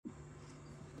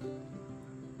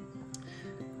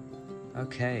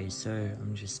Okay, so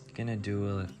I'm just gonna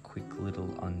do a quick little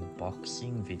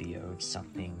unboxing video of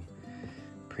something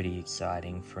pretty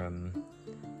exciting from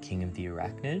King of the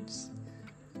Arachnids.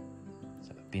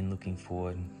 So I've been looking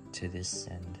forward to this,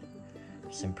 and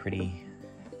some pretty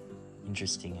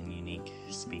interesting and unique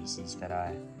species that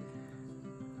I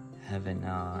haven't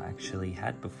actually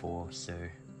had before. So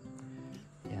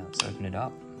yeah, let's open it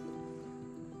up.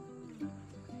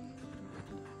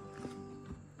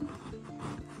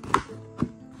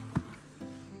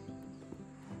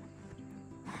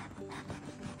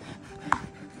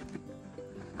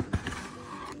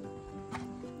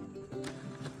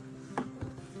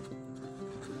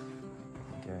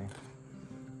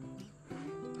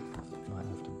 Might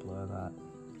have to blur that.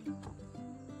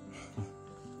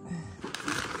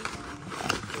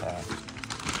 Okay.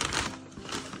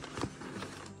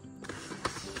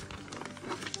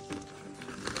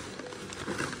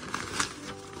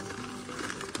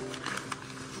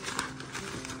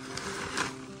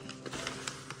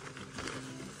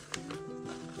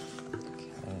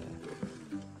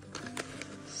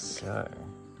 So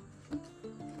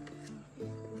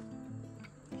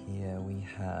here we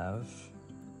have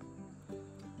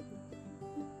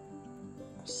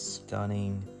a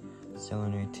stunning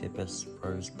Selenotypus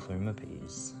rose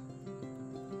Plumipes.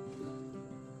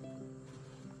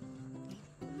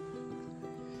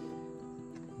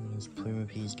 These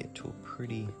Plumipes get to a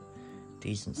pretty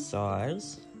decent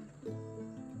size.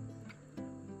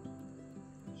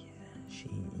 Yeah,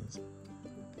 she's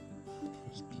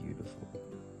beautiful.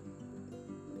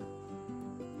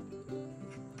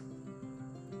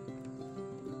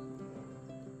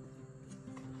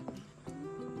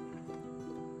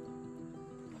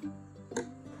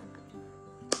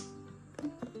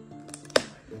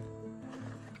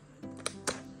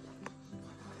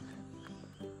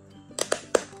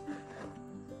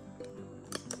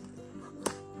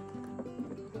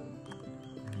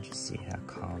 Just see how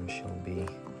calm she'll be.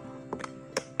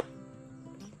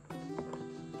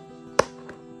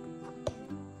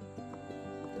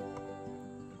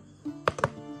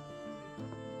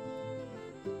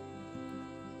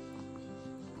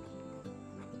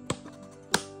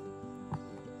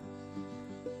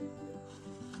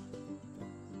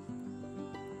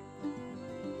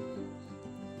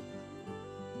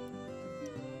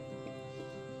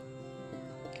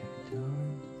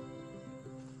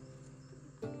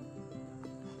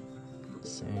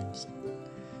 So just a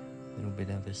little bit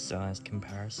of a size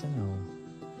comparison.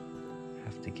 I'll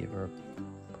have to give her a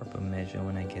proper measure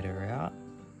when I get her out.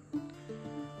 I'll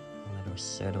let her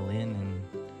settle in and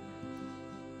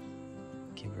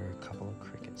give her a couple of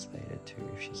crickets later too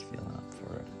if she's feeling up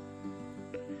for it.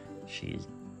 She is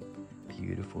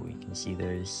beautiful. You can see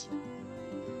those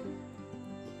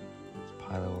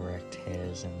piloerect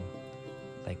hairs and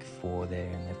like 4 there,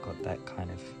 and they've got that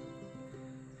kind of,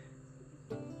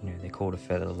 you know, they're called a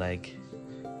feather leg.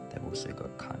 They've also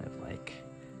got kind of like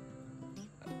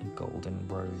a golden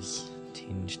rose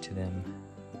tinge to them.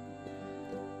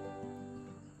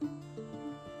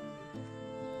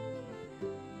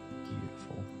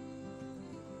 Beautiful.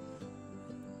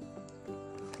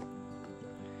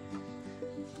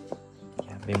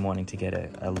 Yeah, I've been wanting to get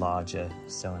a larger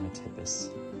Selenotypus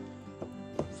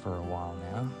for a while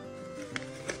now.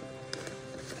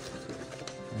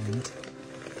 And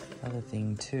other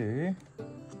thing too, so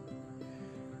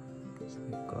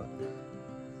we've got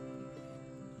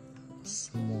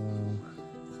small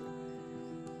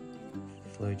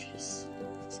Phlogius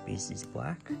species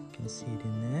black. You can see it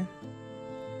in there.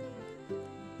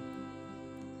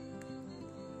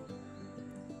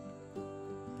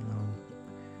 And I'll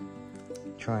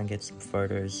try and get some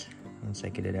photos once I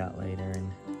get it out later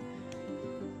and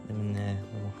them in their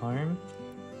little home.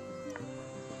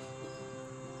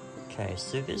 Okay,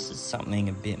 so this is something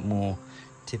a bit more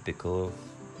typical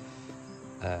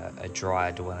of a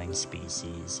dry dwelling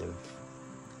species of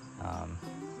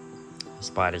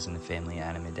spiders in the family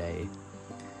Animidae.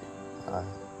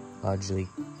 Largely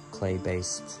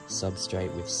clay-based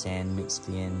substrate with sand mixed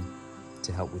in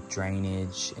to help with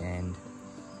drainage, and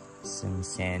some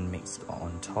sand mixed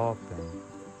on top, and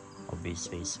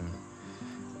obviously some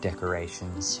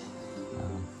decorations,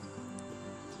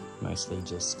 mostly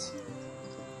just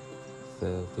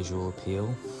for visual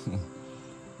appeal.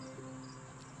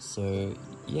 So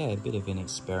yeah, a bit of an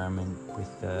experiment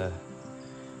with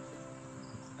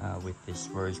this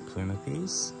rose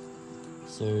Plumipes.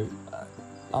 So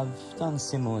I've done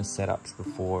similar setups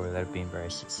before that have been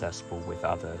very successful with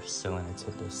other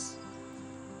Selenotypus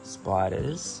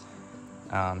spiders.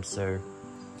 So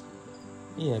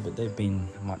Yeah, but they've been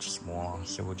much smaller,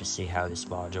 so we'll just see how this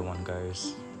larger one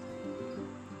goes.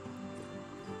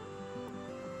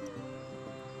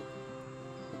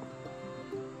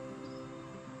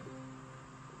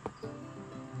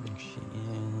 There she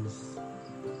is.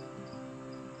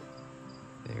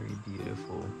 Very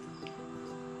beautiful.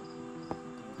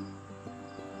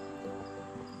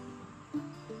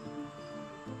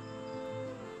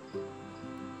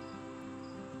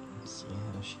 Let's see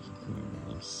how she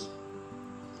moves.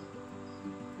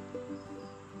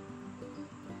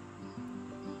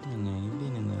 I know you've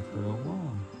been in there for a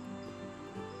while.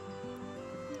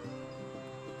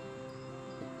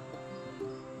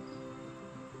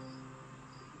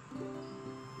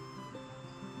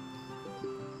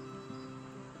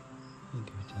 You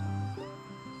go down.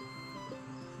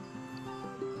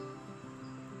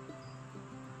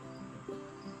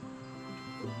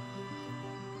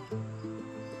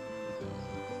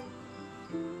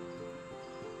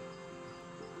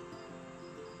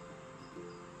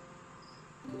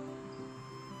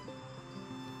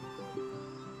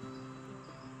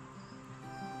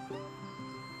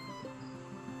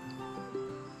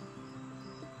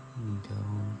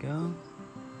 Go.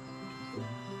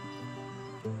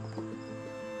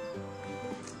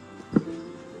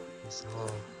 So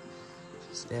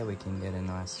just there we can get a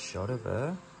nice shot of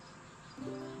her.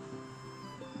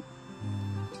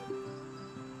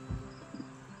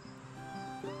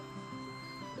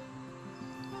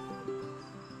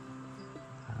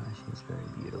 And she's very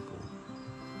beautiful.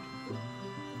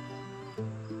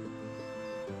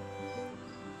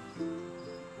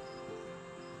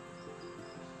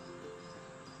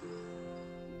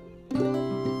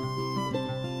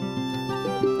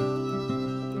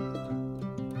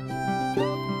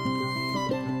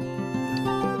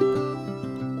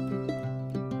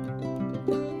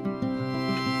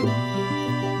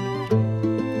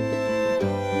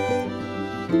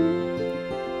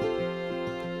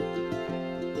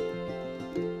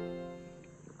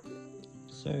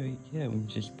 So yeah, we've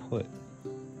just put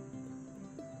the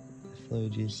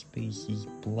Phlogius species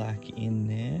black in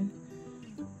there,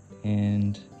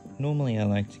 and normally I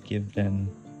like to give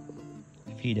them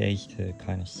a few days to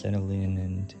kind of settle in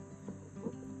and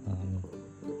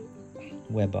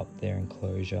web up their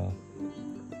enclosure,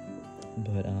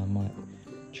 but I might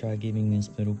try giving this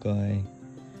little guy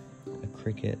a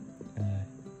cricket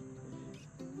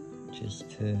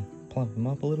just to plump him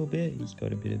up a little bit. He's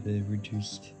got a bit of a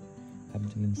reduced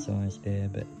abdomen size there,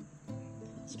 but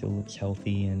still looks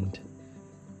healthy and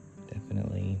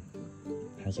definitely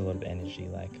has a lot of energy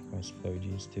like most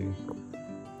Phlogius do.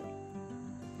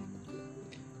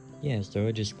 Yeah, so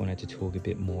I just wanted to talk a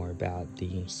bit more about the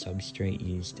substrate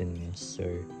used in this.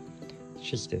 So it's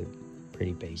just a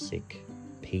pretty basic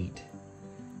peat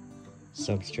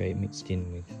substrate mixed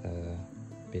in with a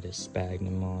bit of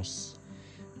sphagnum moss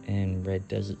and red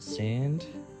desert sand.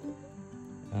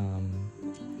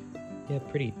 Yeah,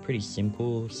 pretty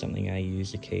simple, something I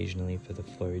use occasionally for the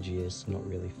Phlogius, not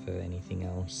really for anything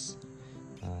else.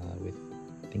 With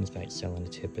things like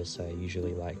Selenotypus, I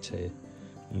usually like to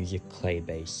use a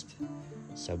clay-based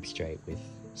substrate with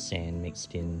sand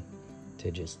mixed in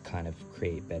to just kind of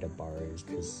create better burrows,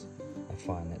 because I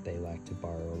find that they like to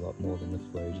burrow a lot more than the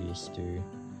Phlogius do.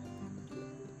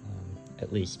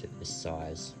 At least at this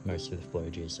size. Most of the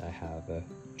Phlogius I have are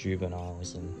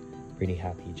juveniles and pretty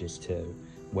happy just to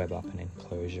web up an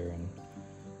enclosure and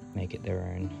make it their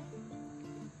own.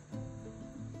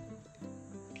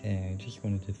 Okay, I just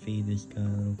wanted to feed this guy a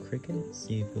little cricket,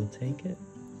 see if he'll take it.